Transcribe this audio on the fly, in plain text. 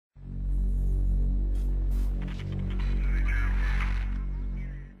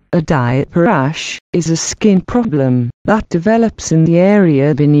A diaper rash is a skin problem that develops in the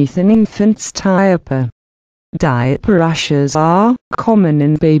area beneath an infant's diaper. Diaper rashes are common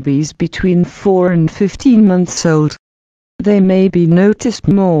in babies between 4 and 15 months old. They may be noticed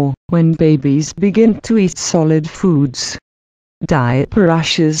more when babies begin to eat solid foods. Diaper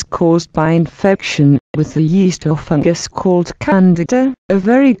rashes caused by infection with the yeast or fungus called Candida are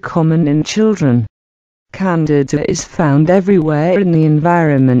very common in children. Candida is found everywhere in the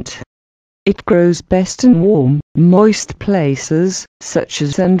environment. It grows best in warm, moist places, such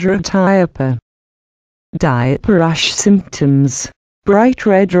as under a diaper. Diaper rash symptoms: bright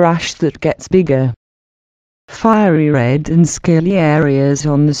red rash that gets bigger, fiery red and scaly areas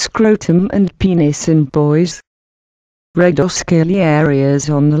on the scrotum and penis in boys, red or scaly areas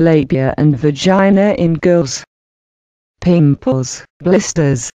on the labia and vagina in girls, pimples,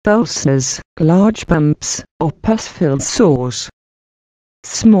 blisters, ulcers, large bumps, or pus-filled sores,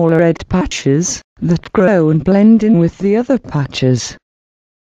 small red patches that grow and blend in with the other patches.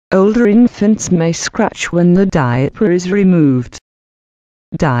 Older infants may scratch when the diaper is removed.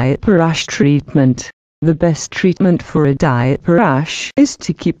 Diaper rash treatment: the best treatment for a diaper rash is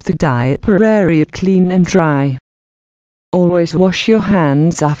to keep the diaper area clean and dry. Always wash your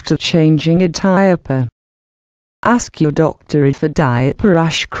hands after changing a diaper. Ask your doctor if a diaper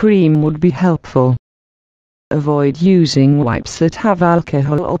rash cream would be helpful. Avoid using wipes that have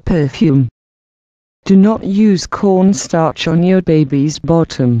alcohol or perfume. Do not use cornstarch on your baby's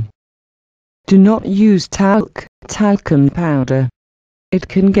bottom. Do not use talcum powder. It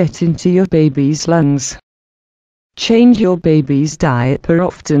can get into your baby's lungs. Change your baby's diaper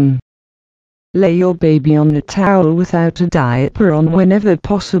often. Lay your baby on a towel without a diaper on whenever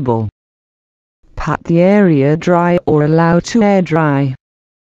possible. Pat the area dry or allow to air dry.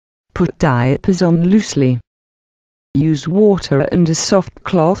 Put diapers on loosely. Use water and a soft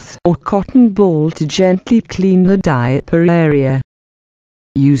cloth or cotton ball to gently clean the diaper area.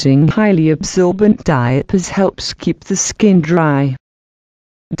 Using highly absorbent diapers helps keep the skin dry.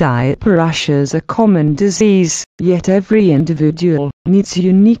 Diaper rashes are a common disease, yet every individual needs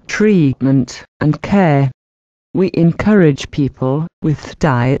unique treatment and care. We encourage people with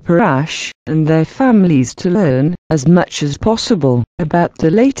diaper rash and their families to learn as much as possible about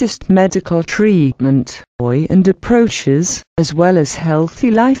the latest medical treatment and approaches, as well as healthy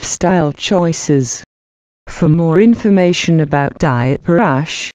lifestyle choices. For more information about diaper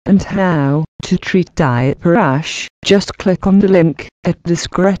rash and how to treat diaper rash, just click on the link at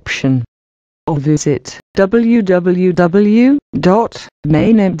description or visit www.mainmd.com.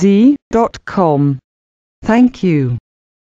 Thank you.